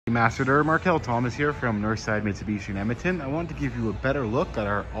Ambassador Markel Thomas here from Northside Mitsubishi in Edmonton. I want to give you a better look at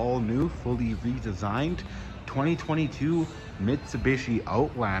our all-new, fully redesigned 2022 Mitsubishi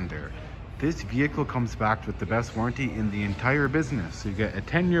Outlander. This vehicle comes back with the best warranty in the entire business. So you get a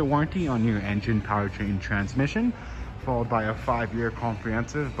 10-year warranty on your engine, powertrain, transmission, followed by a 5-year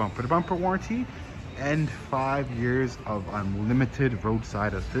comprehensive bumper-to-bumper warranty and 5 years of unlimited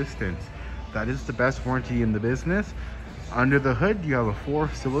roadside assistance. That is the best warranty in the business. Under the hood, you have a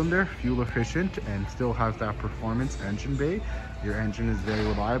 4-cylinder, fuel efficient, and still has that performance engine bay. Your engine is very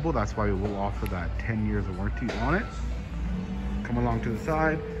reliable. That's why we will offer that 10 years of warranty on it. Come along to the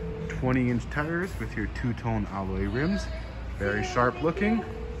side, 20-inch tires with your two-tone alloy rims. Very sharp looking.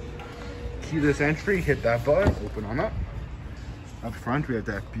 Keyless entry, hit that button, open on up. Up front, we have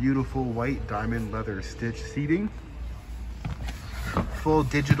that beautiful white diamond leather stitch seating. Full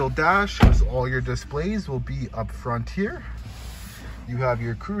digital dash, because all your displays will be up front here. You have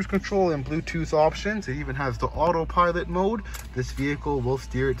your cruise control and Bluetooth options. It even has the autopilot mode. This vehicle will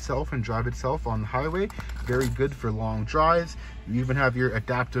steer itself and drive itself on the highway. Very good for long drives. You even have your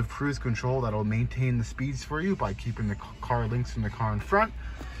adaptive cruise control that will maintain the speeds for you by keeping the car links in the car in front.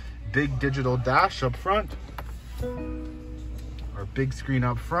 Big digital dash up front. Our big screen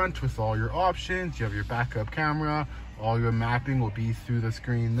up front with all your options. You have your backup camera. All your mapping will be through the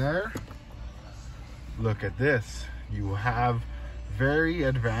screen there. Look at this. You have very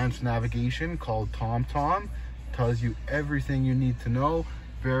advanced navigation called TomTom. Tells you everything you need to know.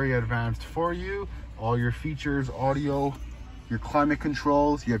 Very advanced for you. All your features, audio, your climate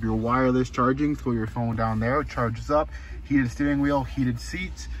controls. You have your wireless charging. Throw your phone down there. It charges up. Heated steering wheel, heated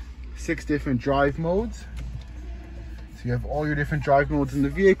seats. 6 different drive modes. So you have all your different drive modes in the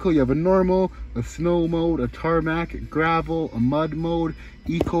vehicle. You have a normal, a snow mode, a tarmac, gravel, a mud mode.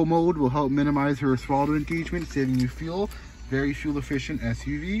 Eco mode will help minimize your throttle engagement, saving you fuel. Very fuel efficient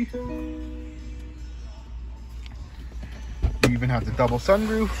SUV. You even have the double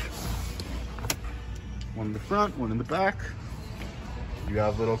sunroof. One in the front, one in the back. You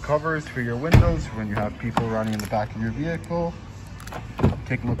have little covers for your windows when you have people running in the back of your vehicle.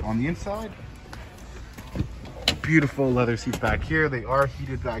 Take a look on the inside. Beautiful leather seats back here. They are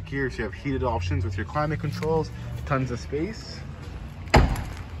heated back here, so you have heated options with your climate controls. Tons of space.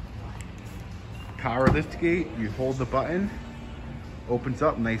 Power lift gate, you hold the button, opens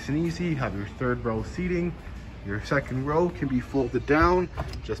up nice and easy. You have your 3rd row seating. Your 2nd row can be folded down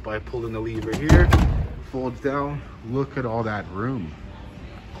just by pulling the lever here. Folds down. Look at all that room.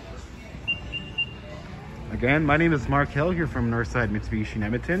 Again, my name is Mark Hill here from Northside Mitsubishi in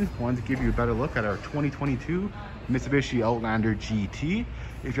Edmonton. Wanted to give you a better look at our 2022 Mitsubishi Outlander GT.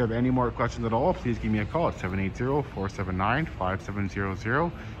 If you have any more questions at all, please give me a call at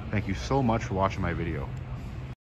 780-479-5700. Thank you so much for watching my video.